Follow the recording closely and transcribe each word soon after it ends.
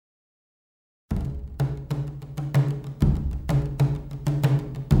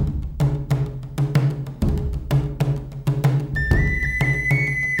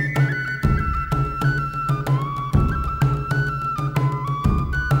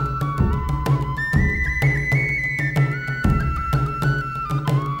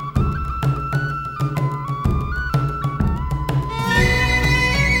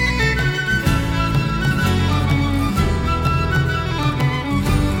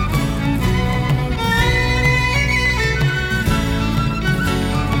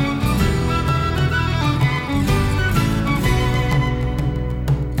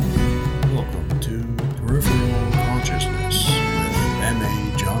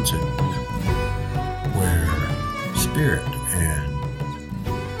Wisconsin, where spirit and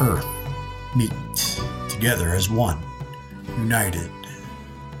earth meet together as one, united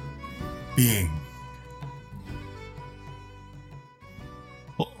being.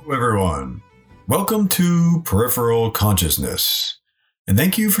 Hello, everyone. Welcome to Peripheral Consciousness, and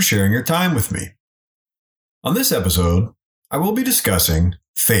thank you for sharing your time with me. On this episode, I will be discussing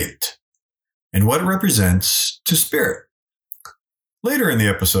fate and what it represents to spirit. Later in the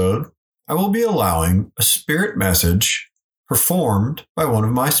episode, I will be allowing a spirit message performed by one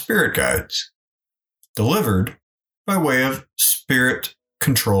of my spirit guides, delivered by way of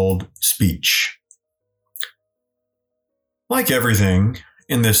spirit-controlled speech. Like everything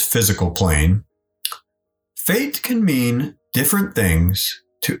in this physical plane, fate can mean different things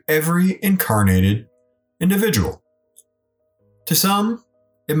to every incarnated individual. To some,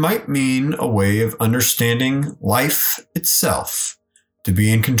 it might mean a way of understanding life itself, to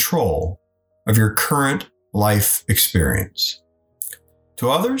be in control of your current life experience. To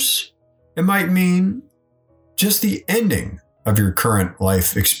others, it might mean just the ending of your current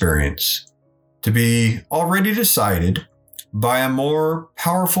life experience, to be already decided by a more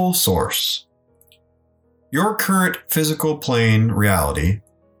powerful source. Your current physical plane reality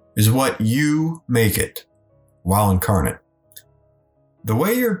is what you make it while incarnate. The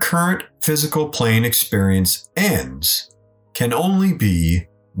way your current physical plane experience ends can only be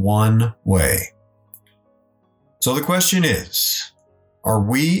one way. So the question is, are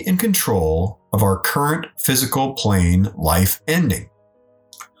we in control of our current physical plane life ending?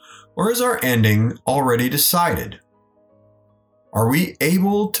 Or is our ending already decided? Are we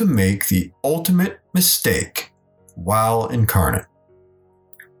able to make the ultimate mistake while incarnate?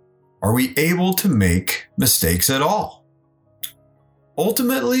 Are we able to make mistakes at all?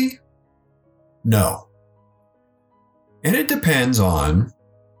 Ultimately, no. And it depends on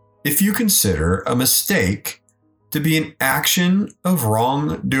if you consider a mistake to be an action of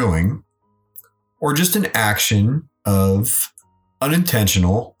wrongdoing or just an action of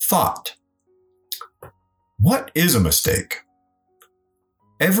unintentional thought. What is a mistake?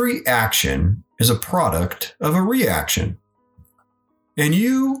 Every action is a product of a reaction, and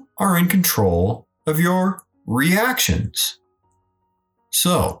you are in control of your reactions.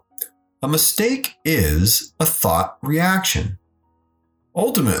 So, a mistake is a thought reaction.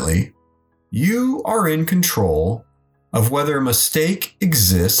 Ultimately, you are in control of whether a mistake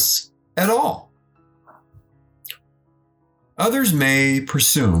exists at all. Others may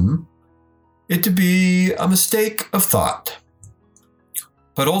presume it to be a mistake of thought,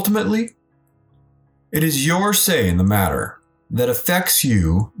 but ultimately, it is your say in the matter that affects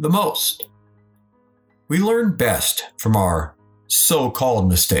you the most. We learn best from our so-called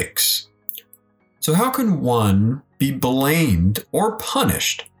mistakes. So how can one be blamed or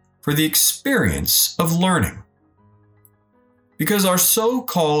punished for the experience of learning? Because our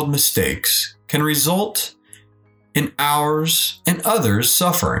so-called mistakes can result in ours and others'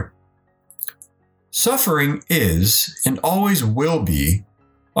 suffering. Suffering is and always will be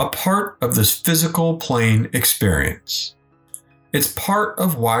a part of this physical plane experience. It's part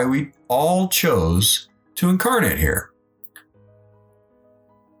of why we all chose to incarnate here.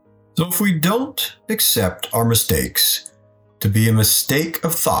 So if we don't accept our mistakes to be a mistake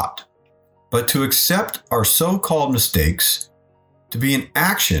of thought, but to accept our so-called mistakes to be an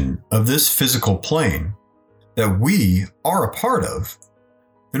action of this physical plane that we are a part of,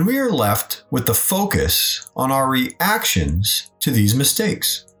 then we are left with the focus on our reactions to these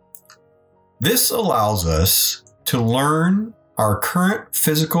mistakes. This allows us to learn our current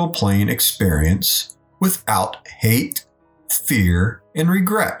physical plane experience without hate, fear, and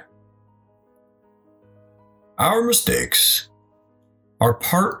regret. Our mistakes are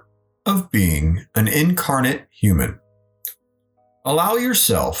part of being an incarnate human. Allow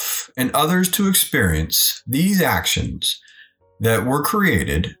yourself and others to experience these actions that were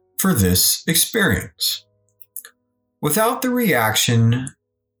created for this experience without the reaction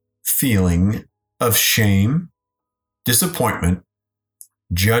feeling of shame, disappointment,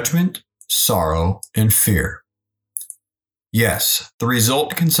 judgment, sorrow, and fear. Yes, the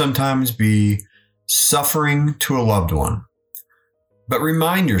result can sometimes be suffering to a loved one. But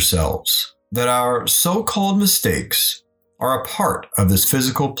remind yourselves that our so-called mistakes are a part of this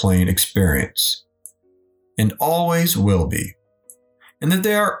physical plane experience and always will be, and that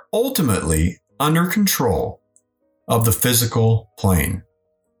they are ultimately under control of the physical plane.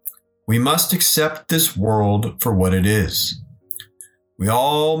 We must accept this world for what it is. We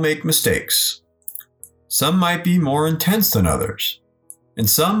all make mistakes. Some might be more intense than others, and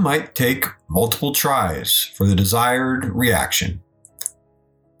some might take multiple tries for the desired reaction.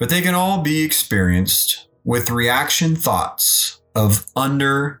 but they can all be experienced with reaction thoughts of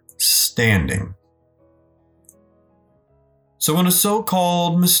understanding. So when a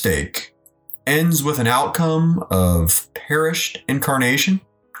so-called mistake ends with an outcome of perished incarnation,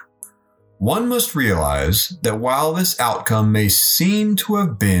 one must realize that while this outcome may seem to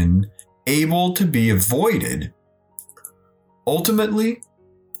have been able to be avoided, ultimately,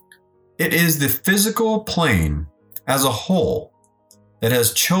 it is the physical plane as a whole that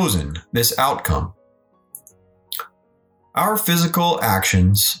has chosen this outcome. Our physical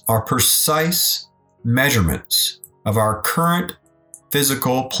actions are precise measurements of our current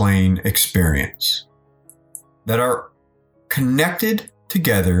physical plane experience that are connected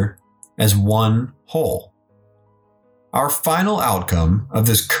together as one whole. Our final outcome of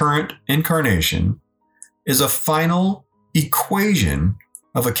this current incarnation is a final equation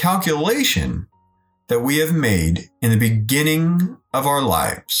of a calculation that we have made in the beginning of our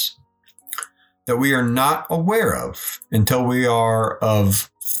lives that we are not aware of until we are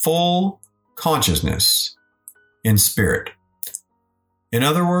of full consciousness in spirit. In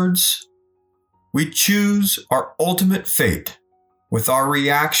other words, we choose our ultimate fate with our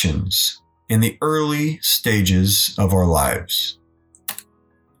reactions in the early stages of our lives.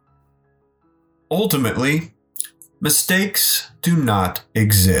 Ultimately, mistakes do not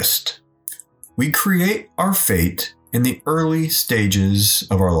exist. We create our fate in the early stages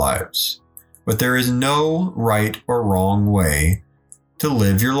of our lives, but there is no right or wrong way to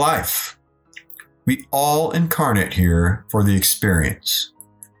live your life. We all incarnate here for the experience,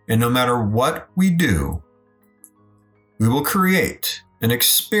 and no matter what we do, we will create an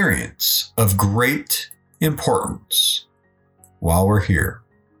experience of great importance while we're here.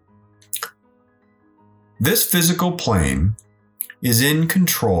 This physical plane is in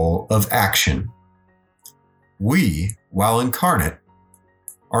control of action. We, while incarnate,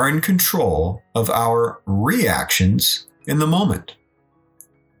 are in control of our reactions in the moment.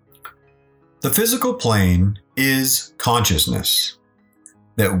 The physical plane is consciousness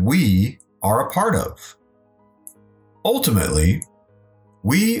that we are a part of. Ultimately,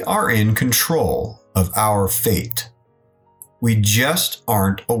 we are in control of our fate. We just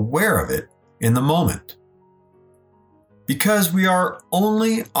aren't aware of it in the moment, because we are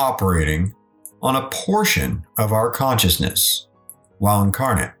only operating on a portion of our consciousness while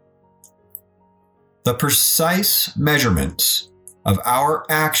incarnate. The precise measurements of our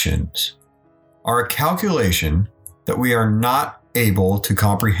actions are a calculation that we are not able to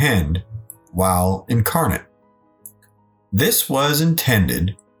comprehend while incarnate. This was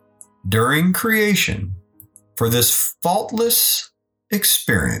intended during creation for this faultless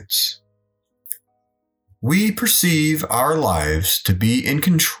experience. We perceive our lives to be in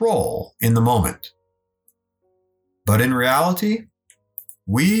control in the moment. But in reality,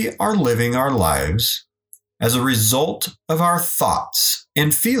 we are living our lives as a result of our thoughts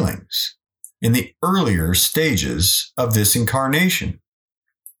and feelings in the earlier stages of this incarnation.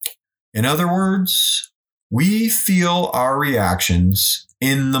 In other words, we feel our reactions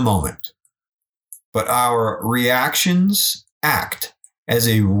in the moment, but our reactions act as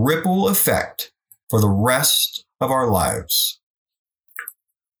a ripple effect for the rest of our lives.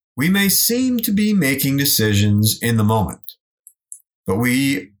 We may seem to be making decisions in the moment, but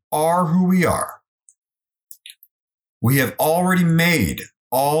we are who we are. We have already made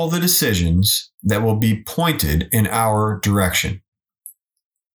all the decisions that will be pointed in our direction.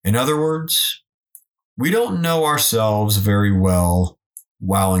 In other words, we don't know ourselves very well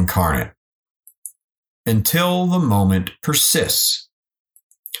while incarnate until the moment persists.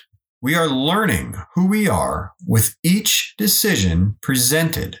 We are learning who we are with each decision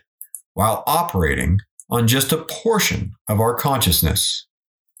presented while operating on just a portion of our consciousness.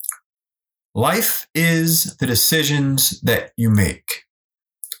 Life is the decisions that you make.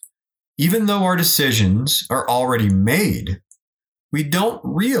 Even though our decisions are already made, we don't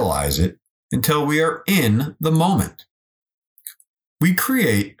realize it until we are in the moment. We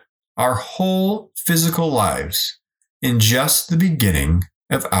create our whole physical lives in just the beginning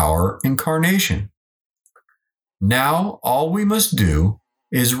of our incarnation. Now, all we must do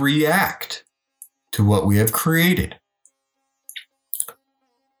is react to what we have created.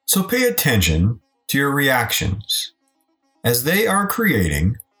 So pay attention to your reactions as they are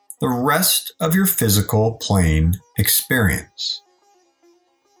creating the rest of your physical plane experience.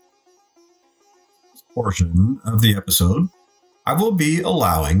 Portion of the episode, I will be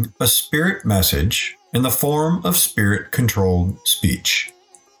allowing a spirit message in the form of spirit-controlled speech,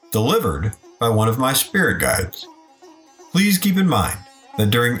 delivered by one of my spirit guides. Please keep in mind that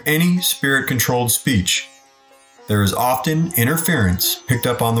during any spirit-controlled speech, there is often interference picked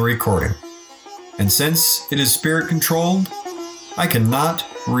up on the recording. And since it is spirit controlled, I cannot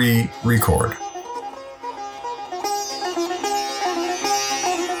re-record.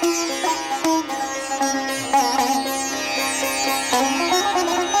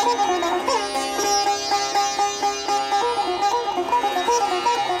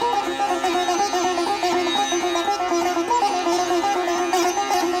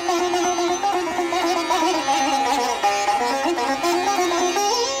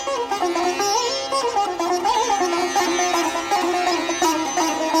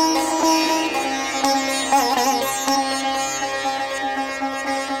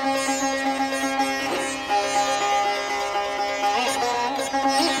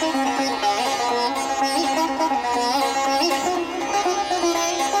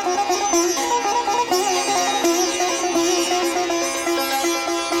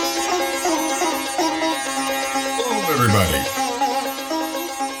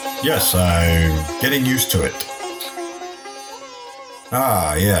 Yes, I'm getting used to it.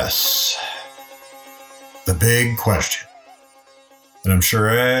 Ah, yes. The big question that I'm sure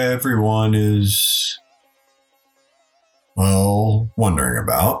everyone is, well, wondering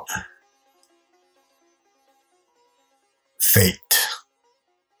about. Fate.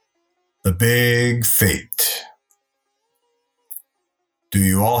 The big fate. Do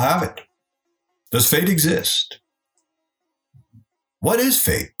you all have it? Does fate exist? What is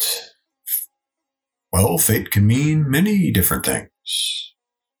fate? Well, fate can mean many different things.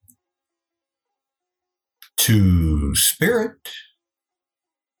 To spirit,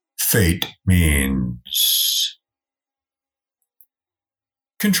 fate means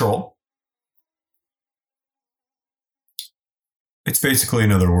control. It's basically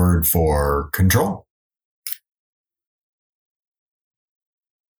another word for control.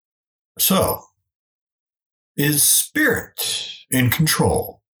 So, is spirit in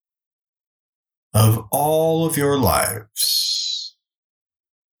control of all of your lives?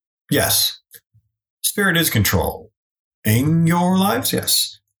 Yes. Spirit is control in your lives,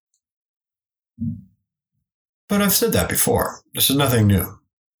 yes. But I've said that before. This is nothing new.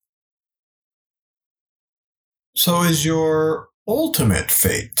 So is your ultimate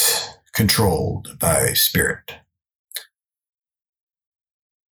fate controlled by spirit?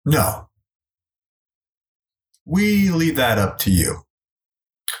 No. We leave that up to you.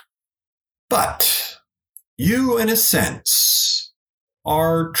 But you, in a sense,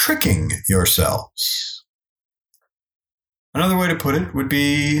 are tricking yourselves. Another way to put it would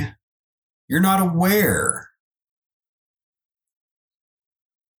be you're not aware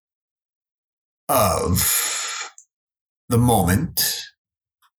of the moment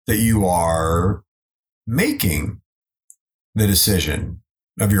that you are making the decision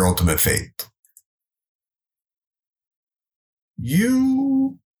of your ultimate fate.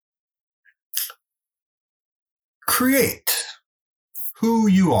 You create who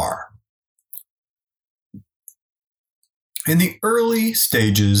you are in the early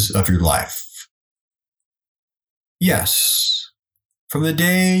stages of your life. Yes, from the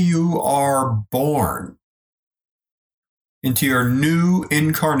day you are born into your new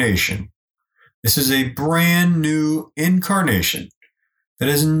incarnation. This is a brand new incarnation that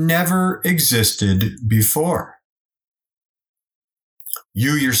has never existed before.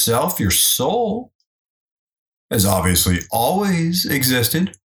 You yourself, your soul, has obviously always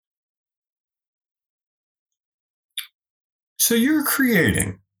existed. So you're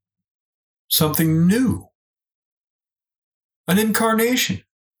creating something new, an incarnation,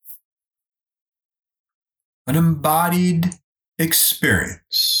 an embodied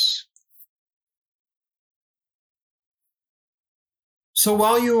experience. So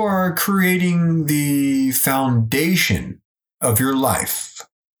while you are creating the foundation of your life,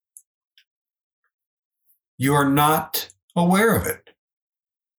 you are not aware of it.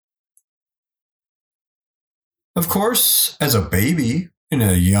 Of course, as a baby and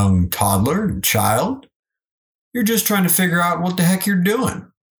a young toddler and child, you're just trying to figure out what the heck you're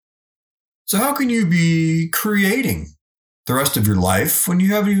doing. So how can you be creating the rest of your life when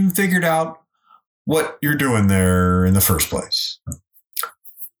you haven't even figured out what you're doing there in the first place?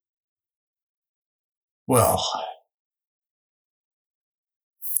 Well,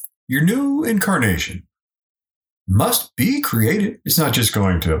 your new incarnation must be created. It's not just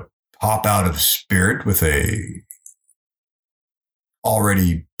going to pop out of spirit with a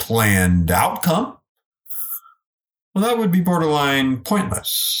already planned outcome. Well, that would be borderline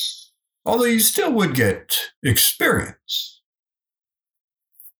pointless. Although you still would get experience,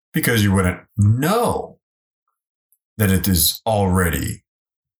 because you wouldn't know that it is already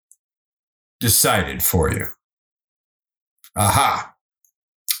decided for you. Aha!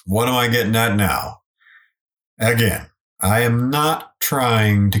 What am I getting at now? Again, I am not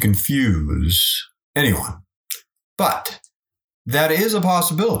trying to confuse anyone, but that is a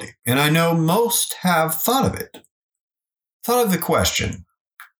possibility, and I know most have thought of it. Thought of the question,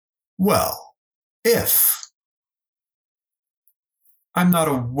 well, if I'm not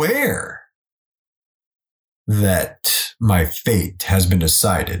aware that my fate has been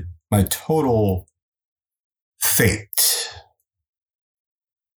decided, my total fate,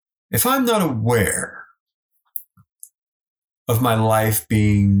 if I'm not aware of my life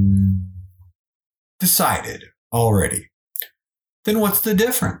being decided already, then what's the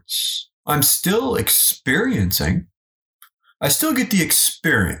difference? I'm still experiencing. I still get the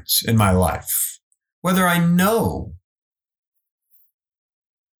experience in my life, whether I know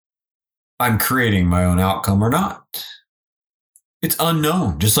I'm creating my own outcome or not. It's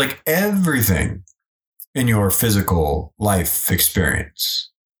unknown, just like everything in your physical life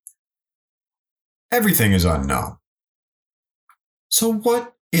experience. Everything is unknown. So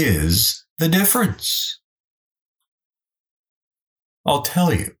what is the difference? I'll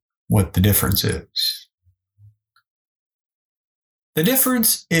tell you what the difference is. The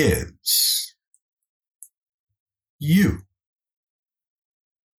difference is you.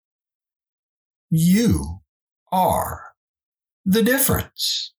 You are the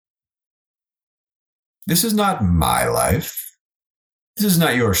difference. This is not my life. This is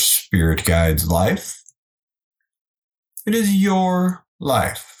not your spirit guide's life. It is your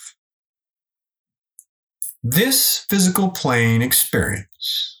life. This physical plane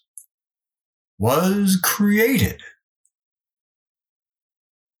experience was created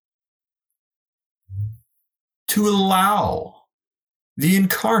to allow the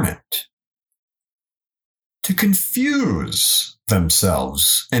incarnate to confuse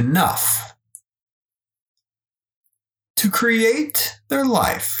themselves enough to create their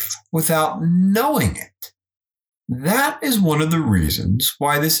life without knowing it. That is one of the reasons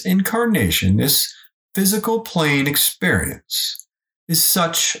why this incarnation, this physical plane experience, is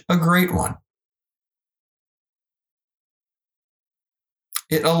such a great one.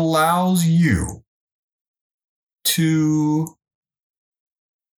 It allows you to,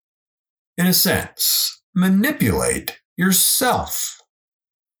 in a sense, manipulate yourself.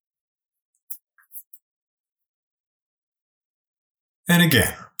 And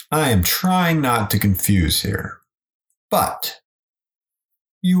again, I am trying not to confuse here, but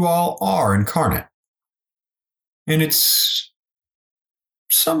you all are incarnate. And it's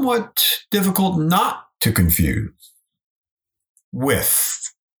somewhat difficult not to confuse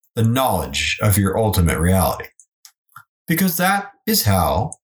with the knowledge of your ultimate reality, because that is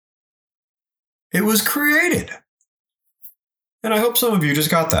how it was created. And I hope some of you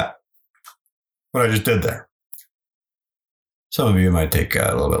just got that, what I just did there. Some of you might take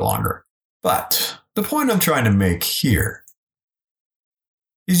a little bit longer. But the point I'm trying to make here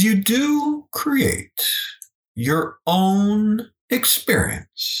is you do create your own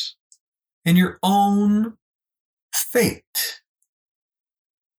experience and your own fate.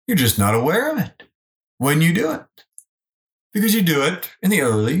 You're just not aware of it when you do it, because you do it in the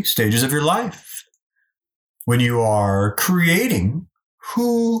early stages of your life, when you are creating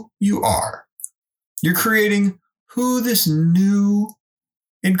who you are. You're creating who this new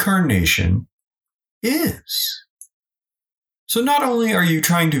incarnation is. So not only are you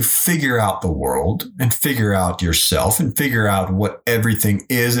trying to figure out the world and figure out yourself and figure out what everything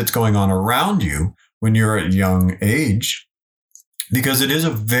is that's going on around you when you're at a young age, because it is a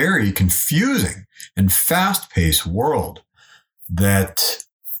very confusing and fast-paced world that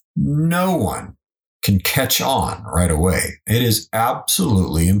no one can catch on right away. It is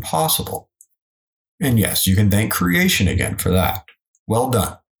absolutely impossible. And yes, you can thank creation again for that. Well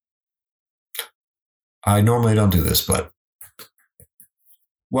done. I normally don't do this, but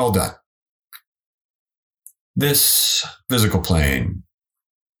well done. This physical plane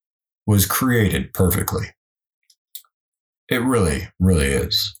was created perfectly. It really, really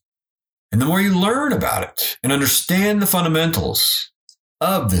is. And the more you learn about it and understand the fundamentals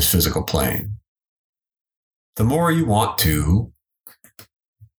of this physical plane, the more you want to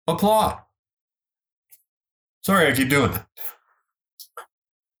applaud. Sorry, I keep doing that.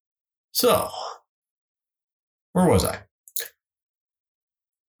 So, where was I?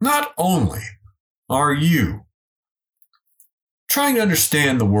 Not only are you trying to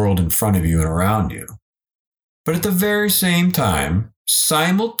understand the world in front of you and around you, but at the very same time,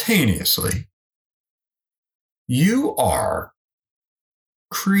 simultaneously, you are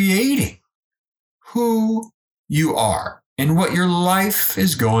creating who you are and what your life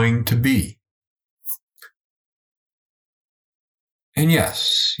is going to be. And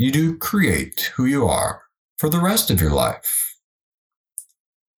yes, you do create who you are for the rest of your life.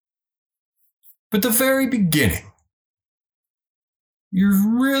 But the very beginning,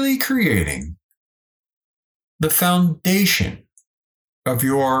 you're really creating the foundation of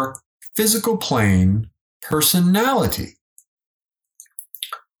your physical plane personality.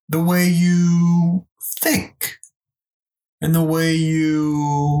 The way you think and the way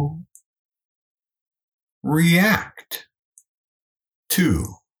you react to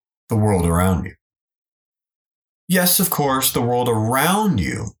the world around you. Yes, of course, the world around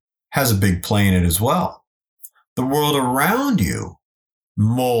you has a big play in it as well. The world around you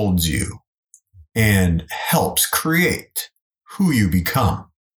molds you and helps create who you become,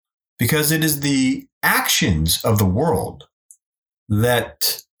 because it is the actions of the world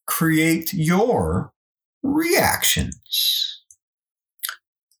that create your reactions.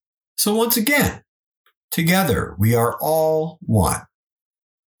 So once again, together we are all one.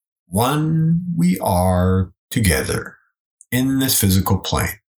 One we are together in this physical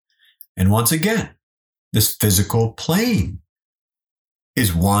plane. And once again, this physical plane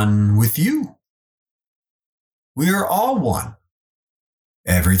is one with you. We are all one.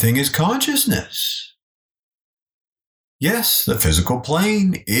 Everything is consciousness. Yes, the physical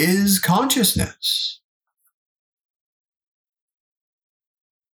plane is consciousness.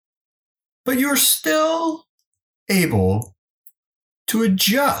 But you're still able to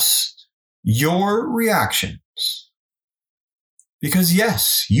adjust your reactions. Because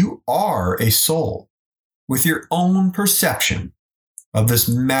yes, you are a soul with your own perception of this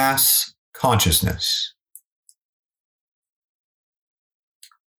mass consciousness.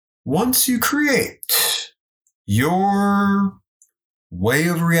 Once you create your way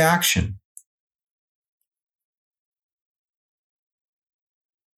of reaction,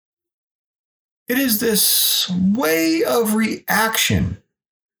 it is this way of reaction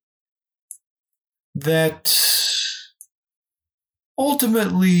that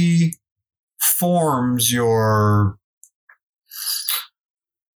ultimately forms your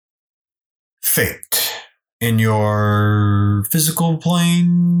fate in your physical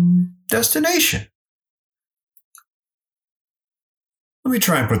plane destination. Let me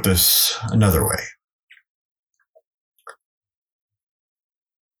try and put this another way.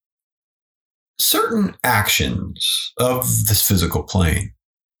 Certain actions of this physical plane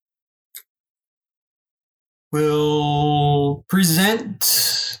will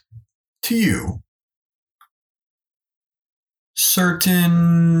present to you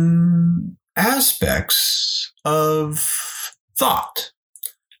certain aspects of thought.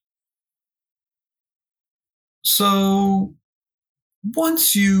 So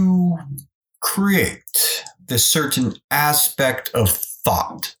once you create this certain aspect of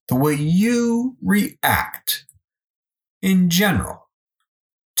thought, the way you react in general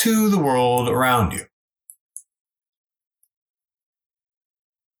to the world around you,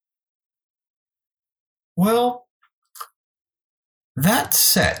 well, that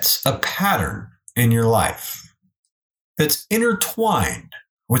sets a pattern in your life that's intertwined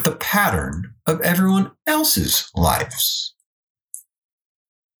with the pattern of everyone else's lives.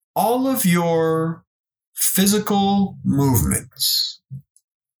 All of your physical movements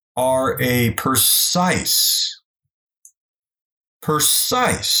are a precise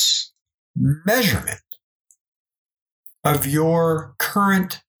measurement of your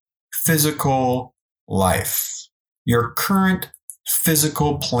current physical life, your current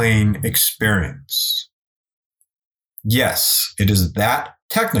physical plane experience. Yes, it is that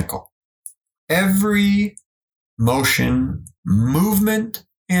technical. Every motion, movement,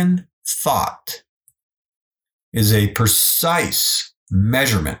 and thought is a precise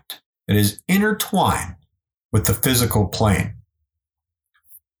measurement that is intertwined with the physical plane.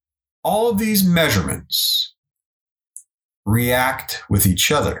 All of these measurements react with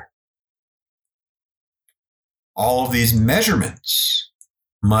each other. All of these measurements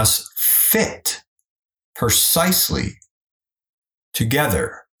must fit precisely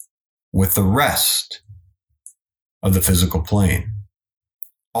together with the rest of the physical plane.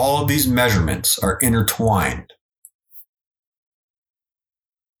 All of these measurements are intertwined.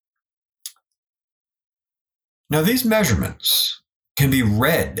 Now, these measurements can be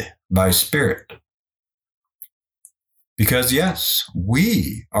read by spirit. Because yes,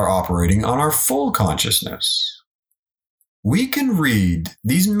 we are operating on our full consciousness. We can read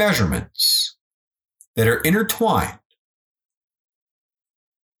these measurements that are intertwined.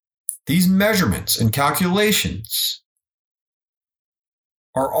 These measurements and calculations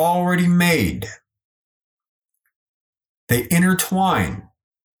are already made. They intertwine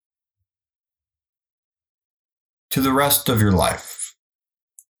to the rest of your life.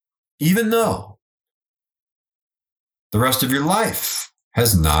 even though the rest of your life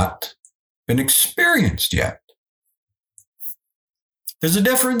has not been experienced yet. There's a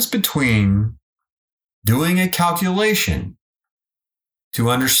difference between doing a calculation to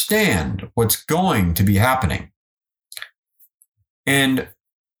understand what's going to be happening and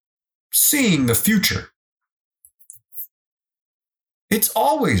seeing the future. It's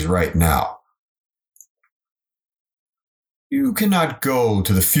always right now. You cannot go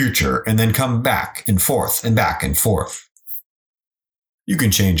to the future and then come back and forth and back and forth. You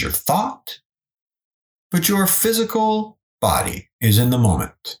can change your thought, but your physical body is in the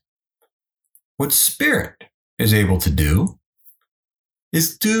moment. What spirit is able to do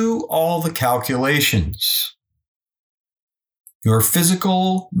is do all the calculations. Your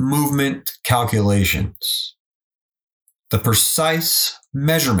physical movement calculations. The precise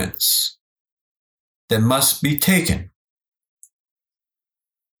measurements that must be taken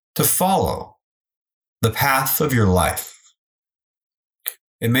to follow the path of your life.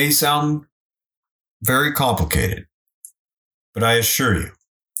 It may sound very complicated, but I assure you,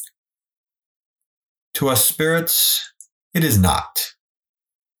 to us spirits, it is not.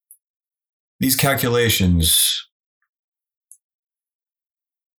 These calculations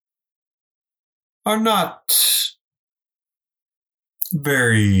are not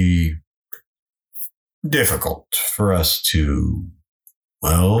very difficult for us to,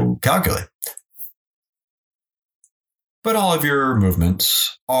 calculate. But all of your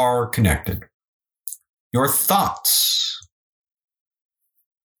movements are connected. Your thoughts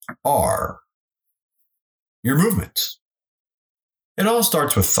are your movements. It all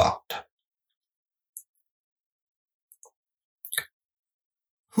starts with thought.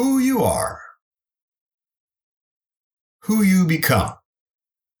 Who you are, who you become,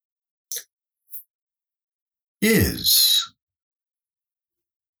 is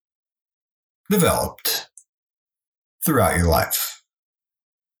developed throughout your life.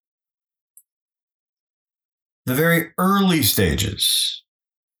 The very early stages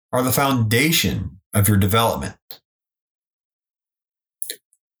are the foundation of your development.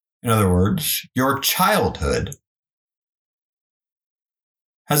 In other words, your childhood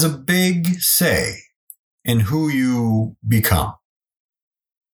has a big say in who you become.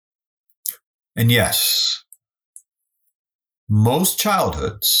 And yes, most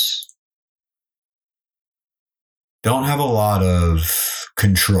childhoods don't have a lot of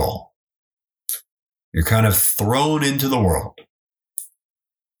control. You're kind of thrown into the world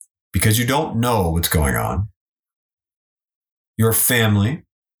because you don't know what's going on. Your family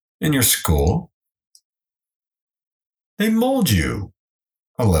and your school, they mold you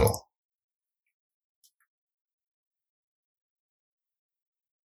a little.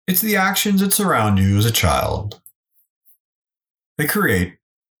 It's the actions that surround you as a child. They create,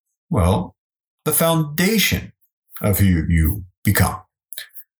 the foundation of who you become.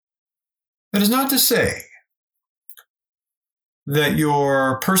 That is not to say that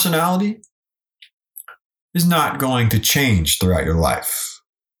your personality is not going to change throughout your life.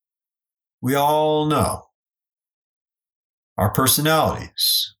 We all know our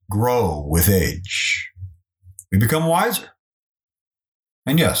personalities grow with age. We become wiser.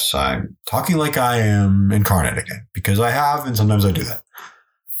 And yes, I'm talking like I am incarnate again, because I have, and sometimes I do that.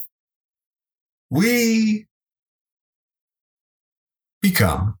 We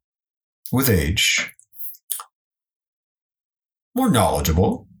become, with age, more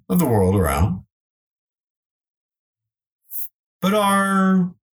knowledgeable of the world around. But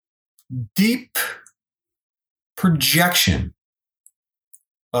our deep projection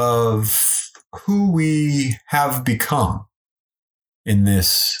of who we have become in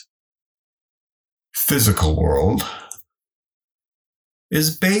this physical world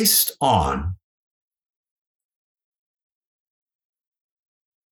is based on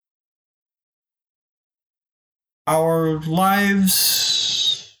our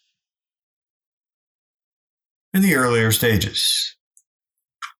lives in the earlier stages.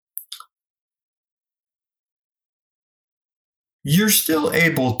 You're still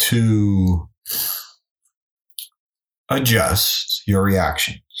able to adjust your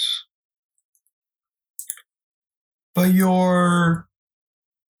reactions, but your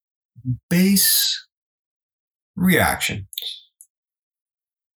base reactions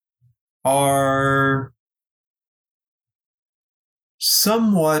are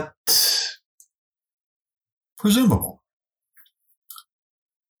somewhat presumable.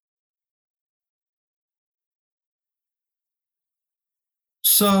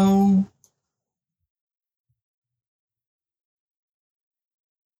 So,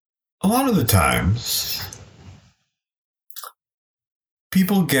 a lot of the times,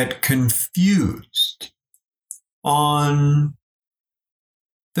 people get confused on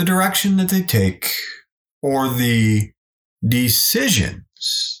the direction that they take or the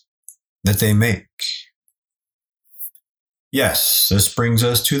decisions that they make. Yes, this brings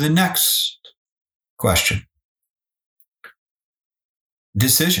us to the next question.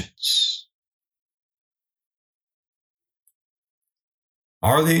 Decisions.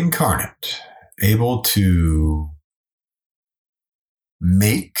 Are the incarnate able to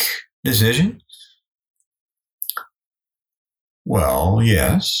make decisions? Well,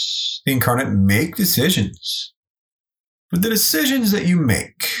 yes, the incarnate make decisions. But the decisions that you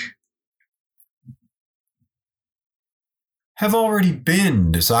make have already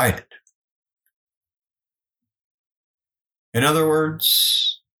been decided. In other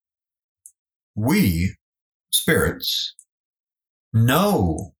words, we, spirits,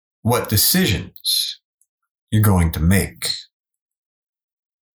 know what decisions you're going to make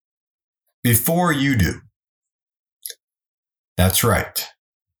before you do. That's right.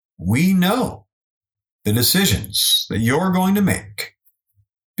 We know the decisions that you're going to make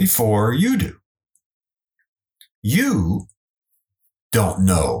before you do. You don't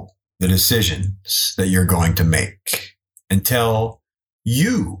know the decisions that you're going to make until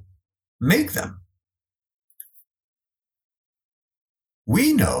you make them.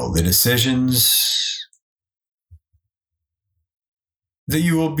 We know the decisions that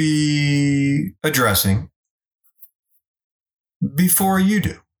you will be addressing before you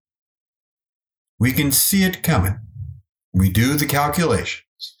do. We can see it coming. We do the calculations.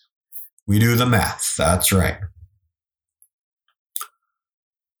 We do the math. That's right.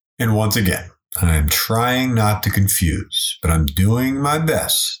 And once again, I'm trying not to confuse, but I'm doing my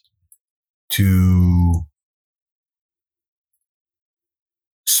best to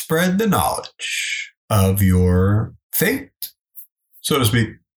spread the knowledge of your fate, so to speak.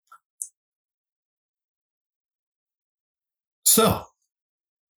 So,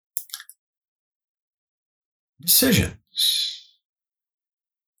 decisions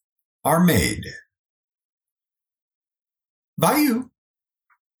are made by you.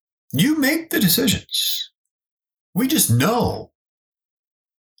 You make the decisions. We just know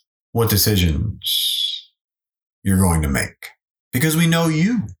what decisions you're going to make because we know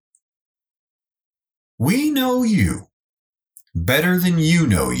you. We know you better than you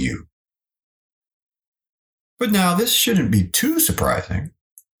know you. But now this shouldn't be too surprising.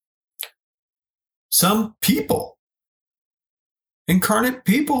 Some people, incarnate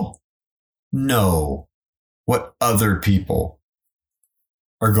people, know what other people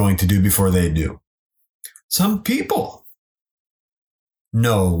are going to do before they do. Some people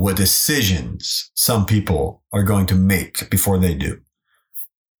know what decisions some people are going to make before they do.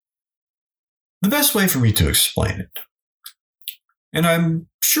 The best way for me to explain it, and I'm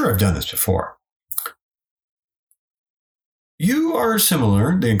sure I've done this before, you are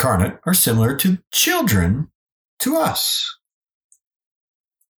similar, the incarnate are similar to children to us.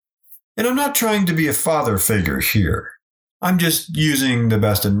 And I'm not trying to be a father figure here. I'm just using the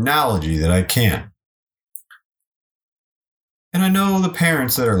best analogy that I can. And I know the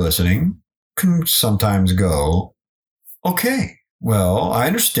parents that are listening can sometimes go, okay, well, I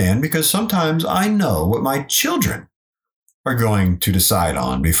understand because sometimes I know what my children are going to decide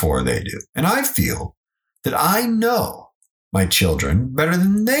on before they do. And I feel that I know my children better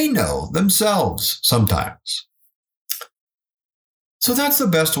than they know themselves sometimes. So that's the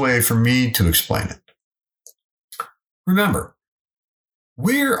best way for me to explain it. Remember,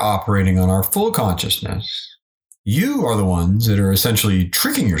 we're operating on our full consciousness. You are the ones that are essentially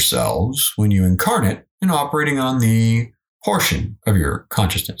tricking yourselves when you incarnate and operating on the portion of your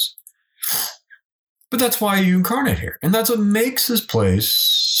consciousness. But that's why you incarnate here. And that's what makes this place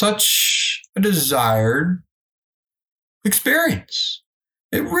such a desired experience.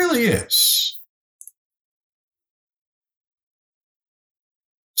 It really is.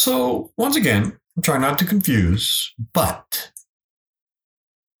 So, once again, I'm trying not to confuse, but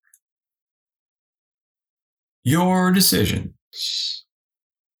your decisions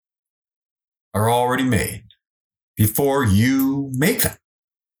are already made before you make them.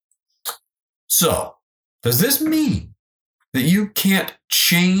 So, does this mean that you can't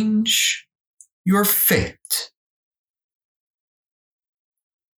change your fate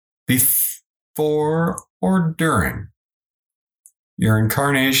before or during your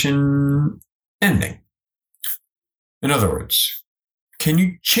incarnation ending? In other words, can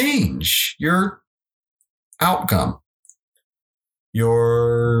you change your outcome,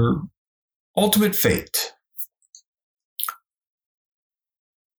 your ultimate fate,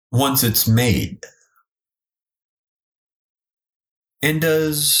 once it's made? And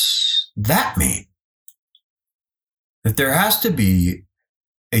does that mean that there has to be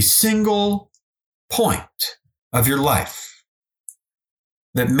a single point of your life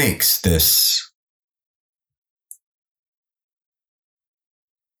that makes this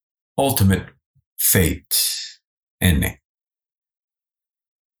ultimate fate ending?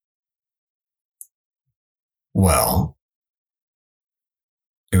 Well,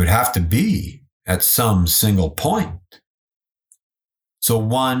 it would have to be at some single point. So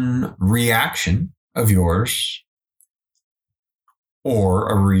one reaction of yours, or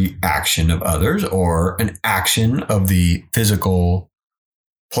a reaction of others, or an action of the physical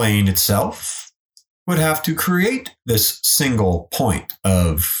plane itself would have to create this single point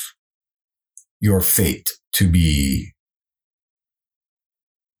of your fate to be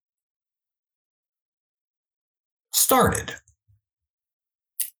started.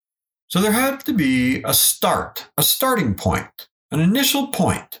 So there had to be a starting point, an initial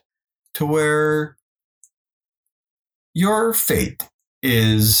point to where your fate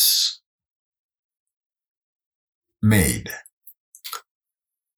is made.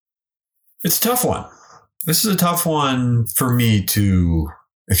 It's a tough one. This is a tough one for me to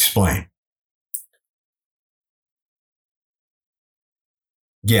explain.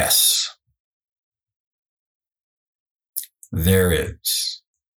 Yes, there is.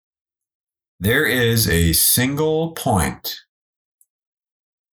 There is a single point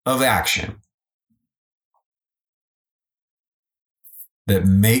of action that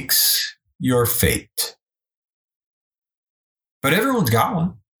makes your fate. But everyone's got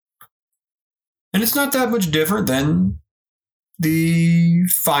one. And it's not that much different than the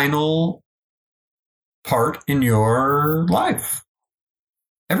final part in your life.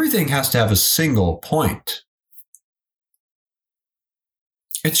 Everything has to have a single point.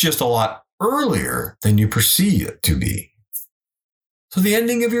 It's just a lot earlier than you perceive it to be. So the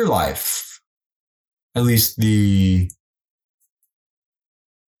ending of your life, at least the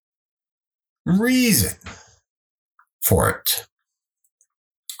reason for it,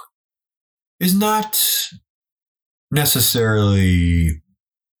 is not necessarily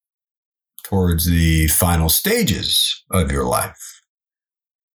towards the final stages of your life.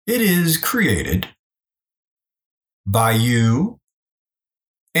 It is created by you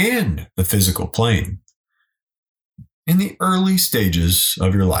and the physical plane in the early stages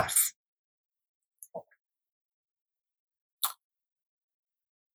of your life.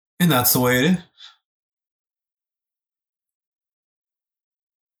 And that's the way it is.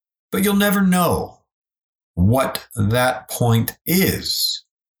 But you'll never know what that point is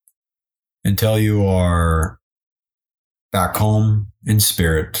until you are back home in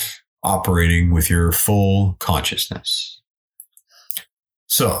spirit, operating with your full consciousness.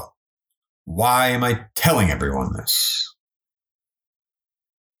 So, why am I telling everyone this?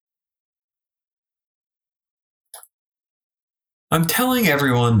 I'm telling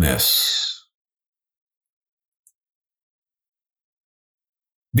everyone this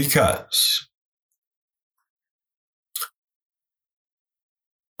because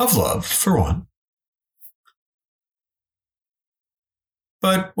of love, for one.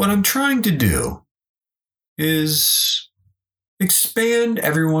 But what I'm trying to do is expand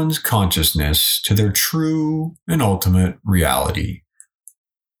everyone's consciousness to their true and ultimate reality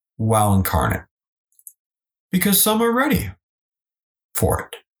while incarnate. Because some are ready for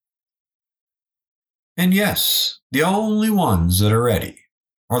it. And yes, the only ones that are ready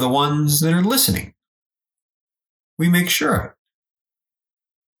are the ones that are listening. We make sure of it.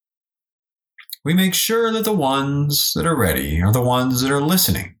 We make sure that the ones that are ready are the ones that are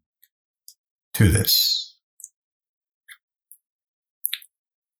listening to this.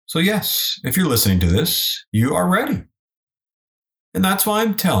 So yes, if you're listening to this, you are ready. And that's why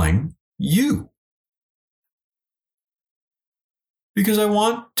I'm telling you. Because I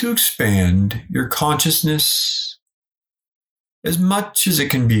want to expand your consciousness as much as it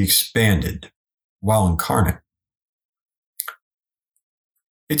can be expanded while incarnate.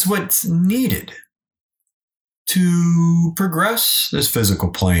 It's what's needed to progress this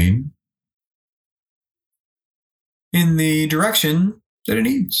physical plane in the direction that it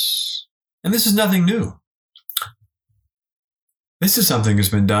needs. And this is nothing new. This is something that's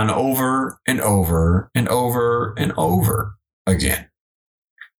been done over and over and over and over again.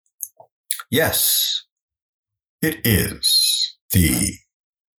 Yes, it is the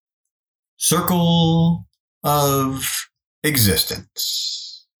circle of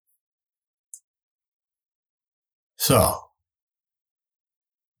existence. So,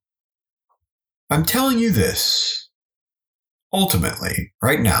 I'm telling you this ultimately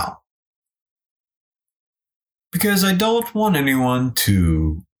right now Because I don't want anyone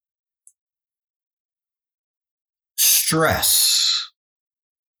to stress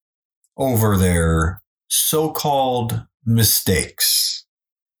over their so-called mistakes.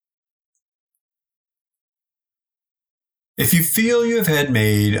 If you feel you have had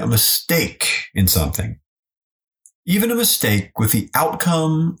made a mistake in something, even a mistake with the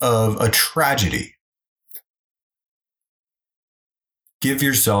outcome of a tragedy, give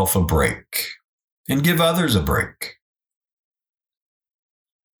yourself a break and give others a break.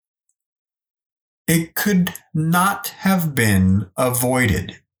 It could not have been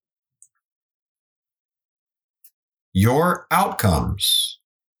avoided. Your outcomes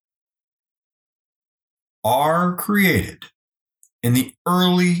are created in the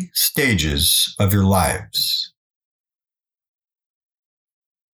early stages of your lives.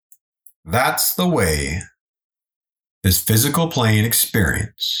 That's the way this physical plane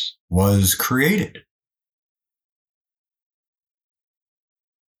experience was created.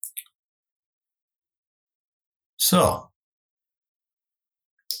 So,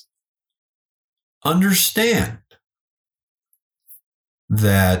 understand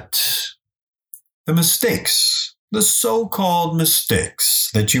that the mistakes, the so-called mistakes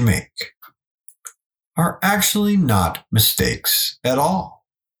that you make, are actually not mistakes at all.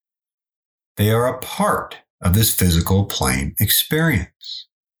 They are a part of this physical plane experience.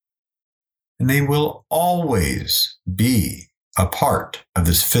 And they will always be a part of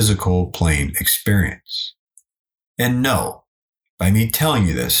this physical plane experience. And no, by me telling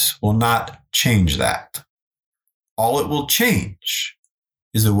you this will not change that. All it will change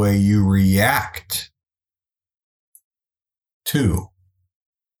is the way you react to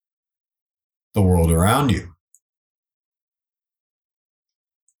the world around you.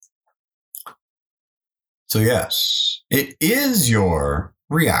 So yes, it is your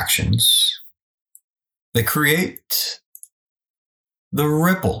reactions that create the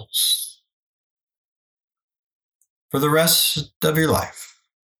ripples for the rest of your life.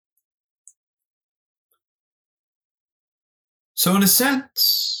 So in a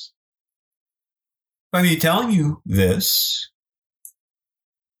sense, by me telling you this,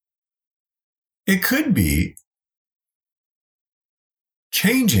 it could be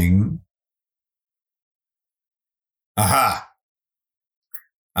changing. Aha.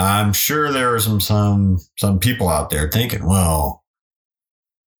 I'm sure there are some people out there thinking, well,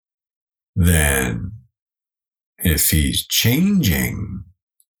 then if he's changing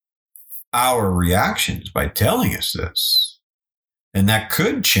our reactions by telling us this, then that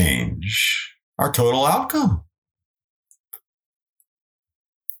could change our total outcome.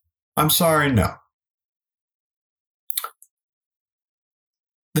 I'm sorry, no.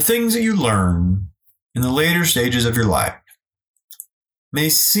 The things that you learn in the later stages of your life may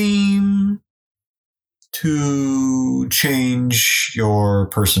seem to change your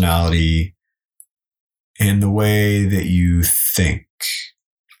personality and the way that you think.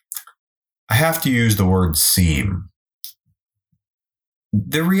 I have to use the word seem.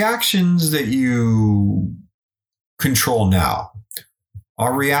 The reactions that you control now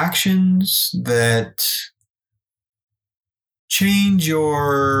are reactions that change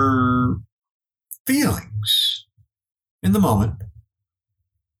your feelings in the moment.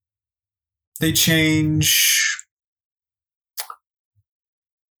 They change.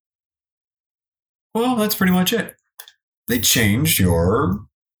 Well, that's pretty much it. They change your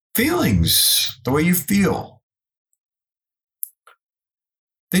feelings, the way you feel.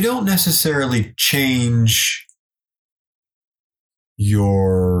 They don't necessarily change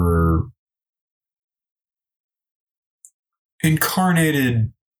your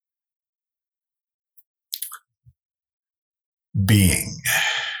incarnated being.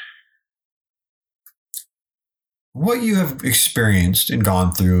 What you have experienced and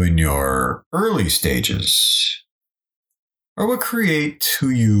gone through in your early stages are what create who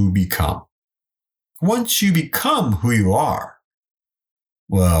you become. Once you become who you are,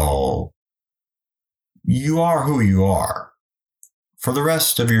 well, you are who you are for the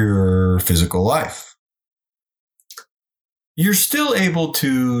rest of your physical life. You're still able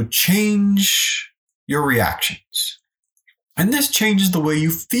to change your reactions. And this changes the way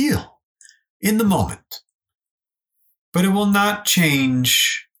you feel in the moment. But it will not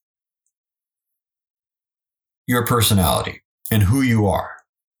change your personality and who you are.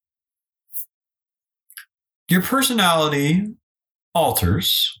 Your personality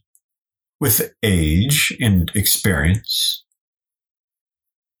alters with age and experience,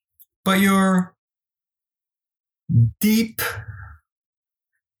 but your deep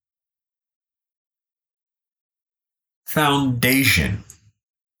foundation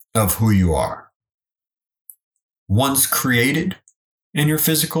of who you are once created in your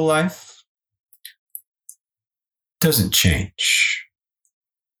physical life doesn't change.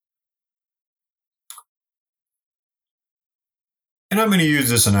 And I'm going to use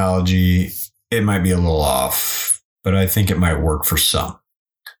this analogy. It might be a little off, but I think it might work for some.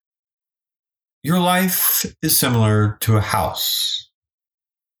 Your life is similar to a house.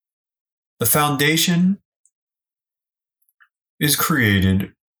 The foundation is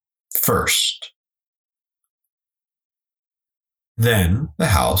created first. Then the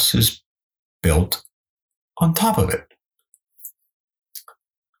house is built on top of it.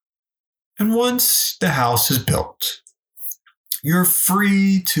 And once the house is built, you're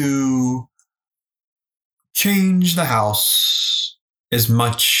free to change the house as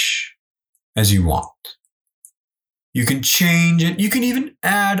much as you want. You can change it. You can even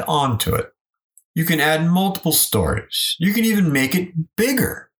add on to it. You can add multiple stories. You can even make it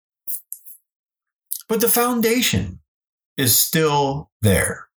bigger. But the foundation is still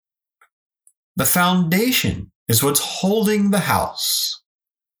there. The foundation is what's holding the house.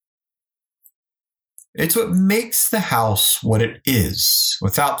 It's what makes the house what it is.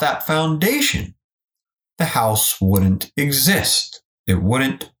 Without that foundation, the house wouldn't exist. It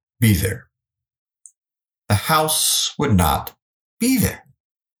wouldn't be there. The house would not be there.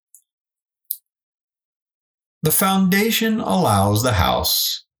 The foundation allows the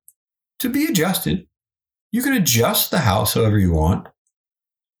house to be adjusted. You can adjust the house however you want.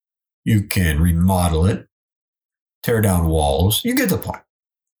 You can remodel it, tear down walls. You get the point.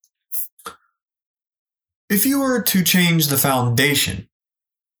 If you were to change the foundation,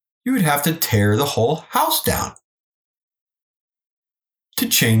 you would have to tear the whole house down to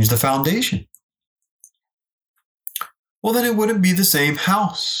change the foundation. Well, then it wouldn't be the same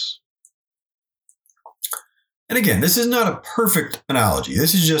house. And again, this is not a perfect analogy.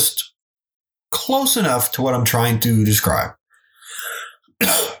 This is just close enough to what I'm trying to describe.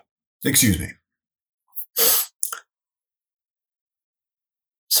 Excuse me.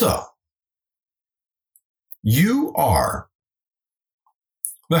 So, you are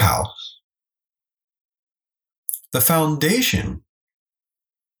the house. The foundation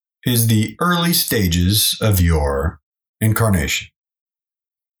is the early stages of your incarnation.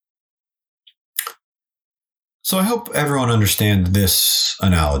 So I hope everyone understands this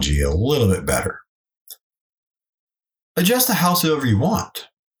analogy a little bit better. Adjust the house however you want.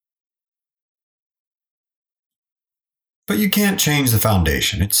 But you can't change the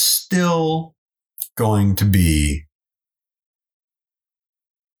foundation. It's still going to be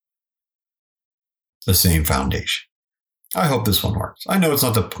the same foundation. I hope this one works. I know it's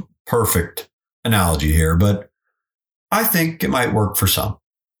not the perfect analogy here, but I think it might work for some.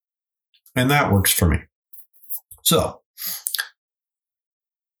 And that works for me. So,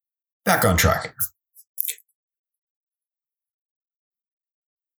 back on track.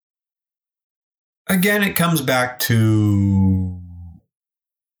 Again, it comes back to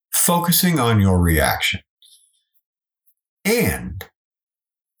focusing on your reaction and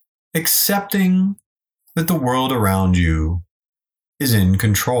accepting that the world around you is in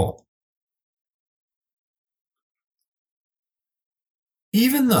control.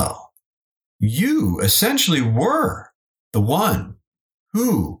 Even though you essentially were the one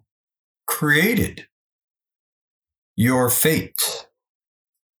who created your fate,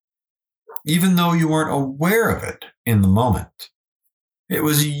 even though you weren't aware of it in the moment. It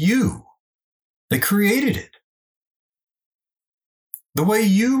was you that created it. The way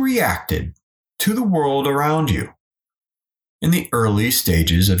you reacted to the world around you in the early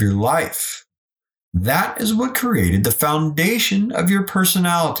stages of your life, that is what created the foundation of your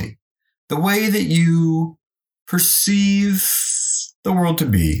personality. The way that you perceive the world to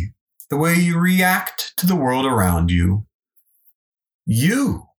be, the way you react to the world around you,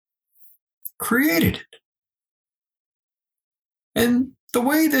 you created it. And the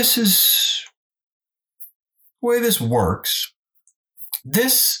way this works,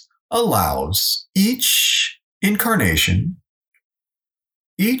 this allows each incarnation,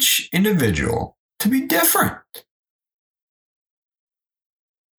 each individual to be different.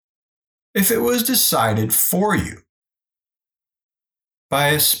 If it was decided for you by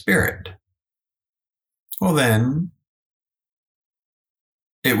a spirit, well then,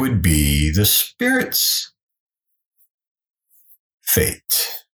 it would be the spirit's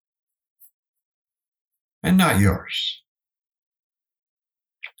fate and not yours.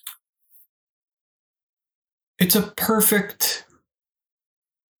 It's a perfect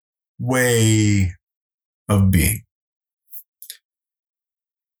way of being.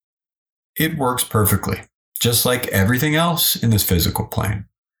 It works perfectly, just like everything else in this physical plane.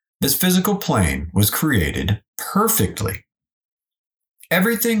 This physical plane was created perfectly.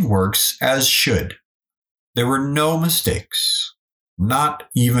 Everything works as should. There were no mistakes, not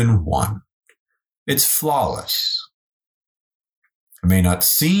even one. It's flawless. It may not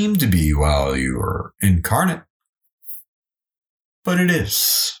seem to be while you are incarnate, but it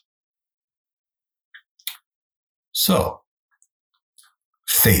is. So,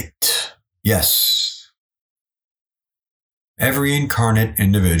 fate. Yes. Every incarnate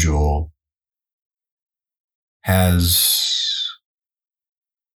individual has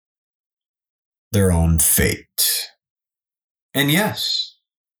their own fate. And yes,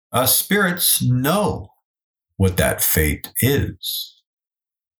 us spirits know what that fate is.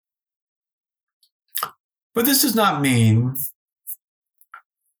 But this does not mean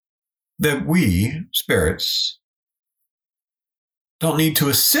that we, spirits, don't need to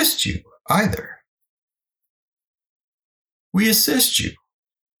assist you either. We assist you.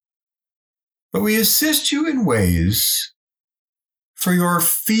 But we assist you in ways for your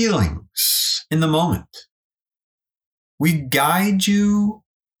feelings in the moment. We guide you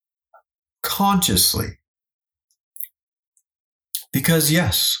consciously. Because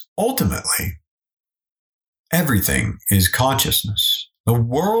yes, ultimately, everything is consciousness. The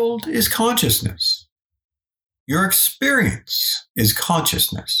world is consciousness. Your experience is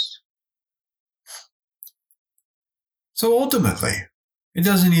consciousness. So ultimately, it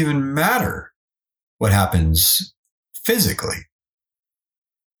doesn't even matter what happens physically.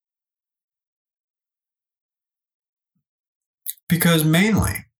 Because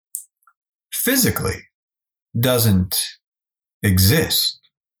mainly, physically doesn't exist.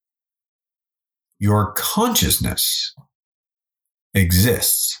 Your consciousness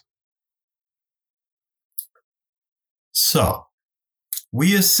exists. So,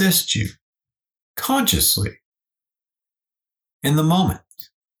 we assist you consciously in the moment.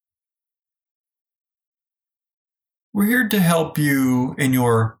 We're here to help you in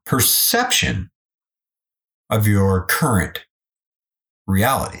your perception of your current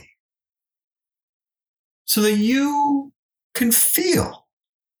reality so that you can feel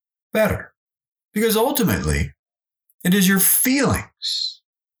better. Because ultimately, it is your feelings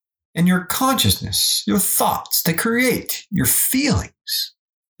and your consciousness, your thoughts that create your feelings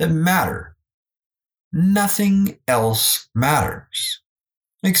that matter. Nothing else matters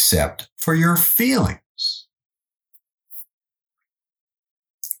except for your feelings.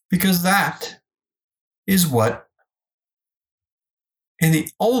 Because that is what and the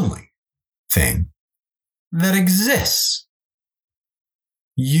only thing that exists.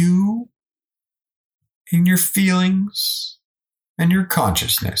 You and your feelings and your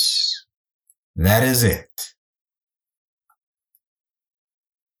consciousness. That is it.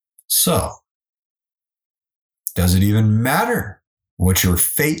 So, does it even matter what your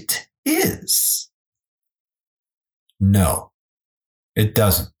fate is? No, it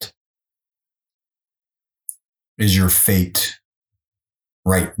doesn't. Is your fate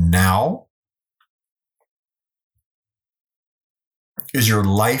right now? Is your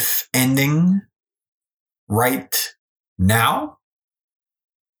life ending right now?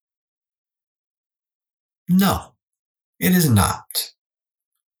 No, it is not.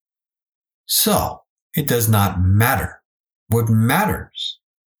 So, it does not matter. What matters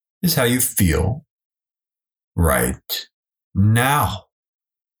is how you feel right now.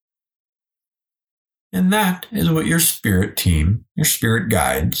 And that is what your spirit team, your spirit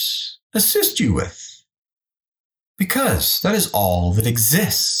guides, assist you with. Because that is all that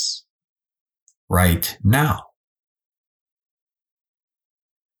exists right now.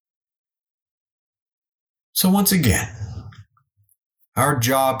 So once again, our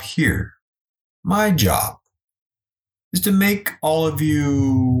job here, my job, is to make all of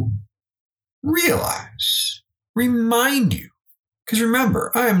you realize, remind you. Because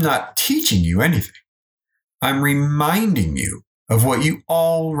remember, I am not teaching you anything. I'm reminding you of what you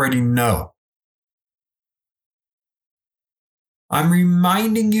already know. I'm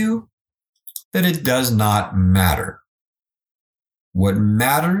reminding you that it does not matter. What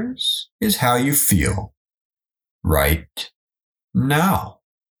matters is how you feel right now.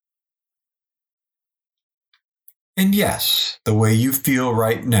 And yes, the way you feel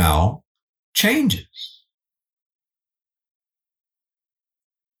right now changes.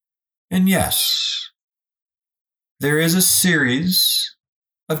 And yes, there is a series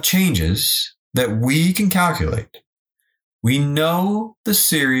of changes that we can calculate. We know the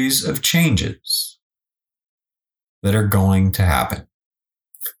series of changes that are going to happen.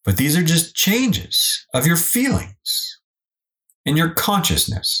 But these are just changes of your feelings and your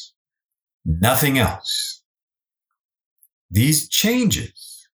consciousness, nothing else. These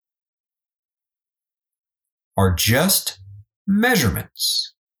changes are just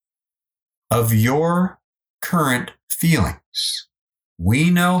measurements of your current feelings. We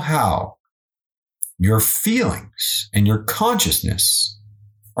know how your feelings and your consciousness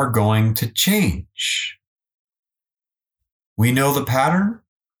are going to change. We know the pattern.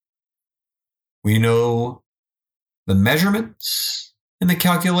 We know the measurements and the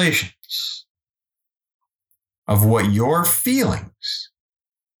calculations of what your feelings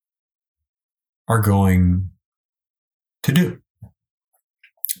are going to do.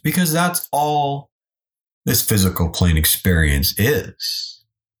 Because that's all this physical plane experience is.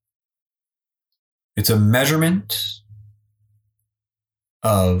 It's a measurement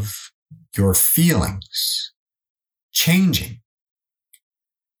of your feelings changing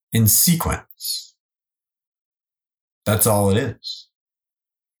in sequence. That's all it is.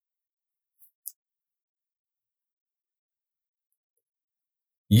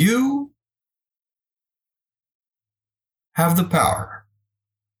 You have the power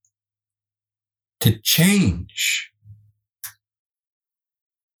to change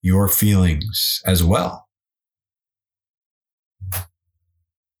your feelings as well.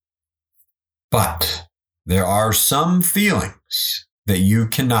 But there are some feelings that you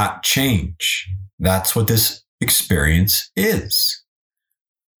cannot change. That's what this experience is.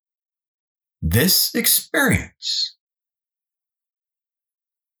 This experience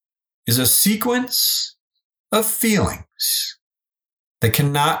is a sequence of feelings that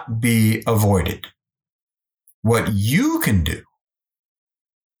cannot be avoided. What you can do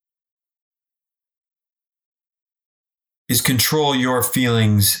is control your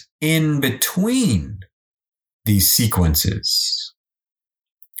feelings in between these sequences.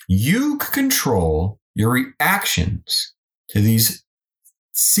 You can control your reactions to these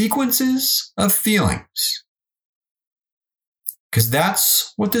sequences of feelings. Because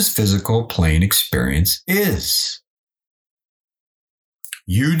that's what this physical plane experience is.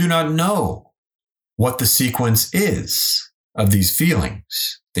 You do not know what the sequence is of these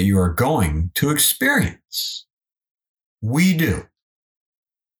feelings that you are going to experience. We do.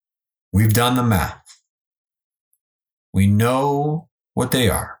 We've done the math. We know what they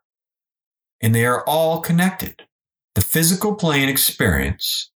are. And they are all connected. The physical plane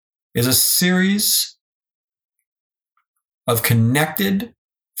experience is a series of connected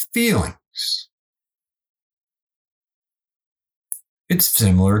feelings. It's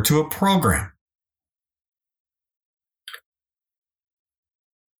similar to a program.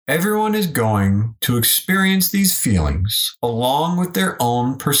 Everyone is going to experience these feelings along with their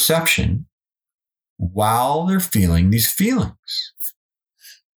own perception while they're feeling these feelings.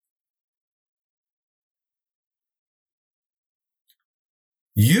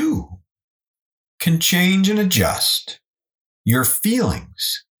 You can change and adjust your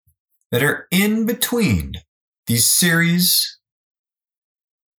feelings that are in between these series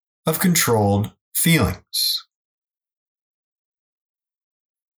of controlled feelings.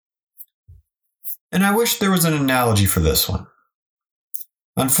 And I wish there was an analogy for this one.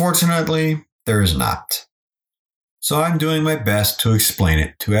 Unfortunately, there is not. So I'm doing my best to explain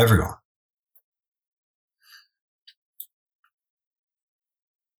it to everyone.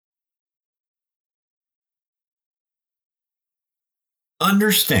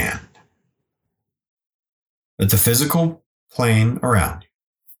 Understand that the physical plane around you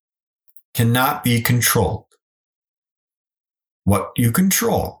cannot be controlled. What you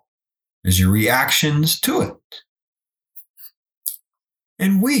control is your reactions to it.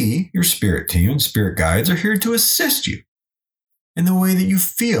 And we, your spirit team and spirit guides, are here to assist you in the way that you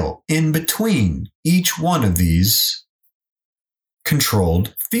feel in between each one of these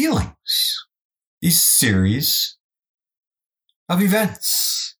controlled feelings, these series of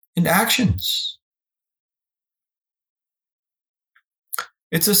events and actions.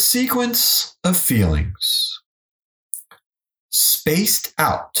 It's a sequence of feelings spaced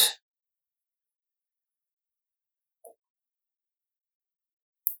out.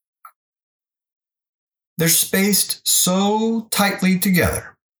 They're spaced so tightly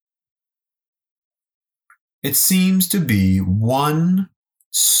together. It seems to be one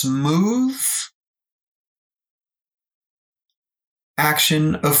smooth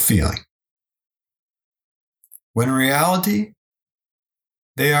action of feeling. When in reality,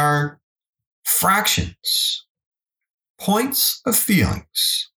 they are fractions, points of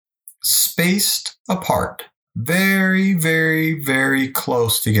feelings, spaced apart, very, very, very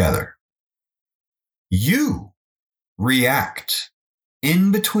close together. You react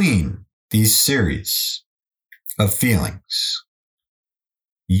in between these series of feelings.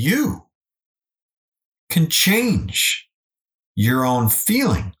 You can change your own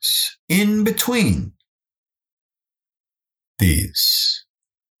feelings in between these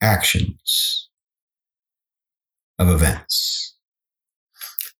actions of events.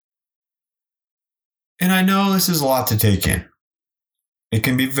 And I know this is a lot to take in. It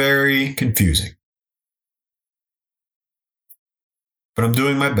can be very confusing. But I'm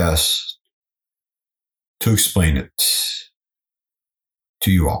doing my best to explain it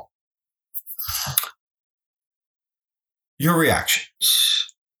to you all. Your reactions.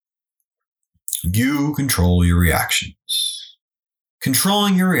 You control your reactions.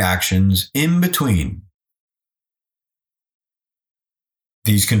 Controlling your reactions in between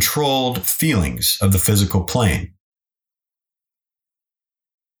these controlled feelings of the physical plane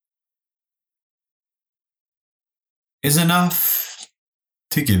is enough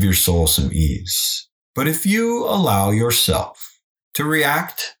to give your soul some ease. But if you allow yourself to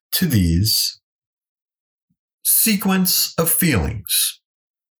react to these sequence of feelings,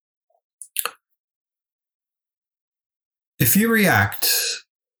 if you react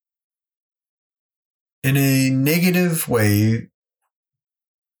in a negative way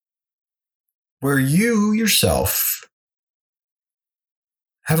where you yourself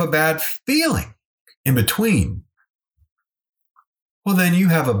have a bad feeling in between, well, then you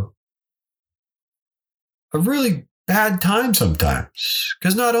have a really bad time sometimes.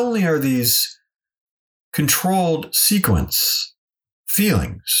 Because not only are these controlled sequence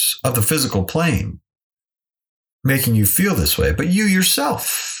feelings of the physical plane making you feel this way, but you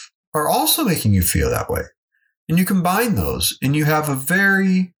yourself are also making you feel that way. And you combine those and you have a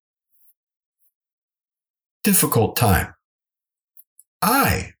very difficult time.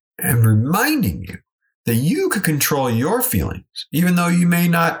 I am reminding you that you can control your feelings, even though you may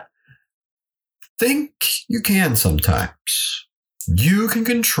not think you can sometimes. You can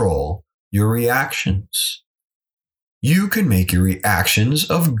control your reactions. You can make your reactions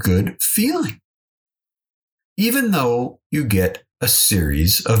of good feeling. Even though you get a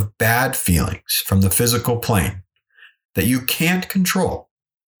series of bad feelings from the physical plane that you can't control,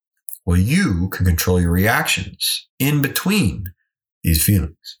 well, you can control your reactions in between these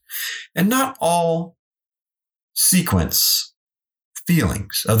feelings. And not all sequence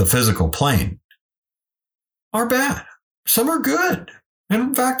feelings of the physical plane are bad. Some are good. And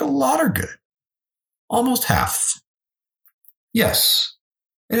in fact, a lot are good. Almost half. Yes,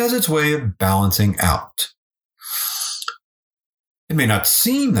 it has its way of balancing out. It may not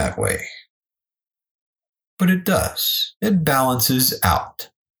seem that way, but it does. It balances out.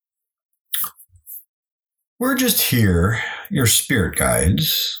 We're just here, your spirit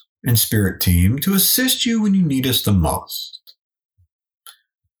guides and spirit team, to assist you when you need us the most.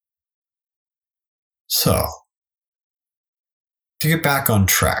 So, to get back on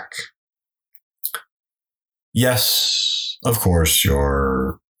track. Yes, of course,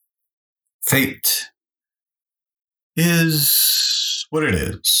 your fate is what it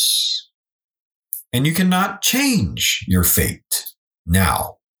is. And you cannot change your fate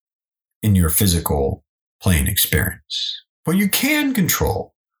now in your physical plane experience. What you can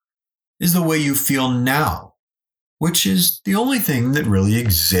control is the way you feel now, which is the only thing that really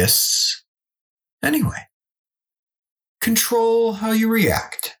exists anyway. Control how you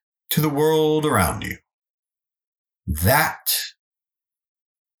react to the world around you. That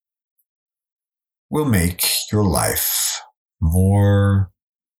will make your life more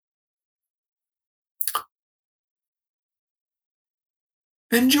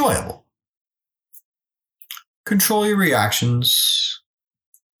enjoyable. Control your reactions.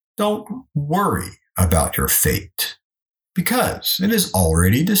 Don't worry about your fate, because it is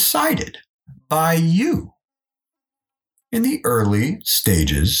already decided by you in the early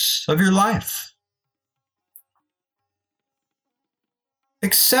stages of your life.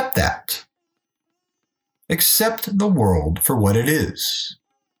 Accept that. Accept the world for what it is.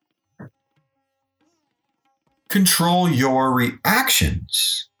 Control your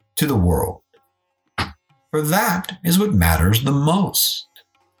reactions to the world, for that is what matters the most.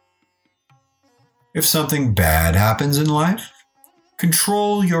 If something bad happens in life,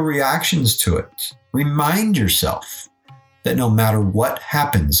 control your reactions to it. Remind yourself that no matter what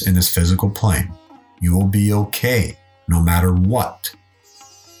happens in this physical plane, you will be okay no matter what.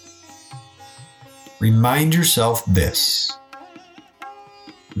 Remind yourself this.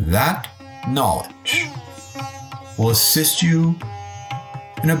 That knowledge will assist you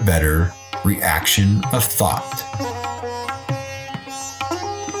in a better reaction of thought.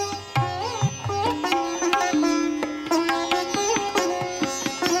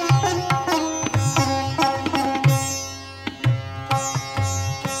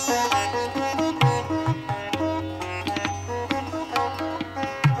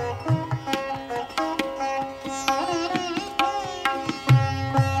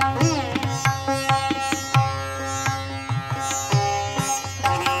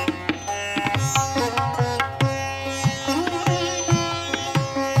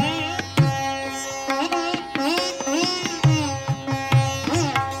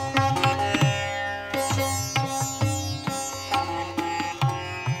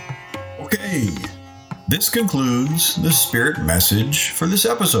 Okay, this concludes the spirit message for this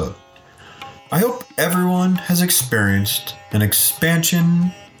episode. I hope everyone has experienced an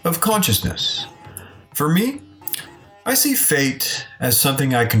expansion of consciousness. For me, I see fate as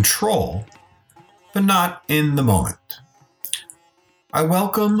something I control, but not in the moment. I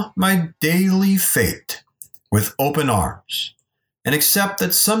welcome my daily fate with open arms and accept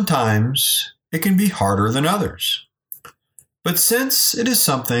that sometimes it can be harder than others. But since it is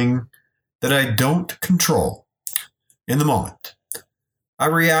something that I don't control in the moment, I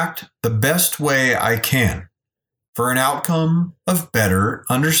react the best way I can for an outcome of better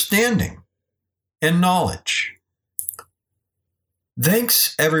understanding and knowledge.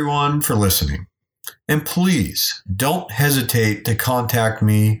 Thanks everyone for listening, and please don't hesitate to contact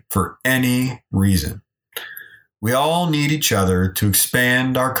me for any reason. We all need each other to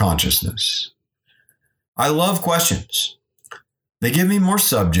expand our consciousness. I love questions. They give me more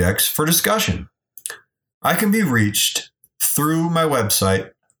subjects for discussion. I can be reached through my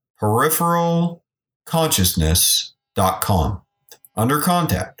website, peripheralconsciousness.com, under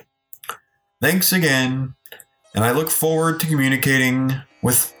contact. Thanks again, and I look forward to communicating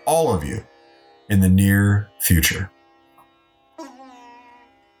with all of you in the near future.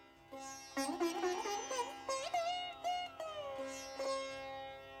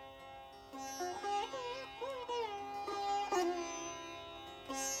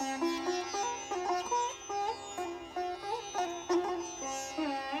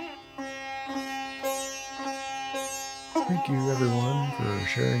 Thank you, everyone, for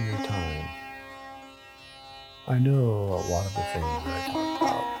sharing your time. I know a lot of the things that I talk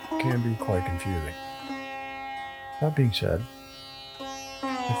about can be quite confusing. That being said,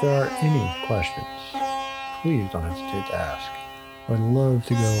 if there are any questions, please don't hesitate to ask. I'd love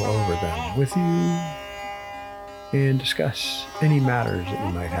to go over them with you and discuss any matters that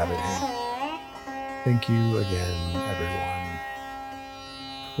you might have at hand. Thank you again, everyone.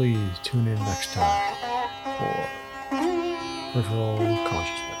 Please tune in next time for Peripheral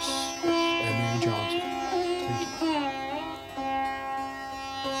Consciousness with M.A. Johnson. Thank you.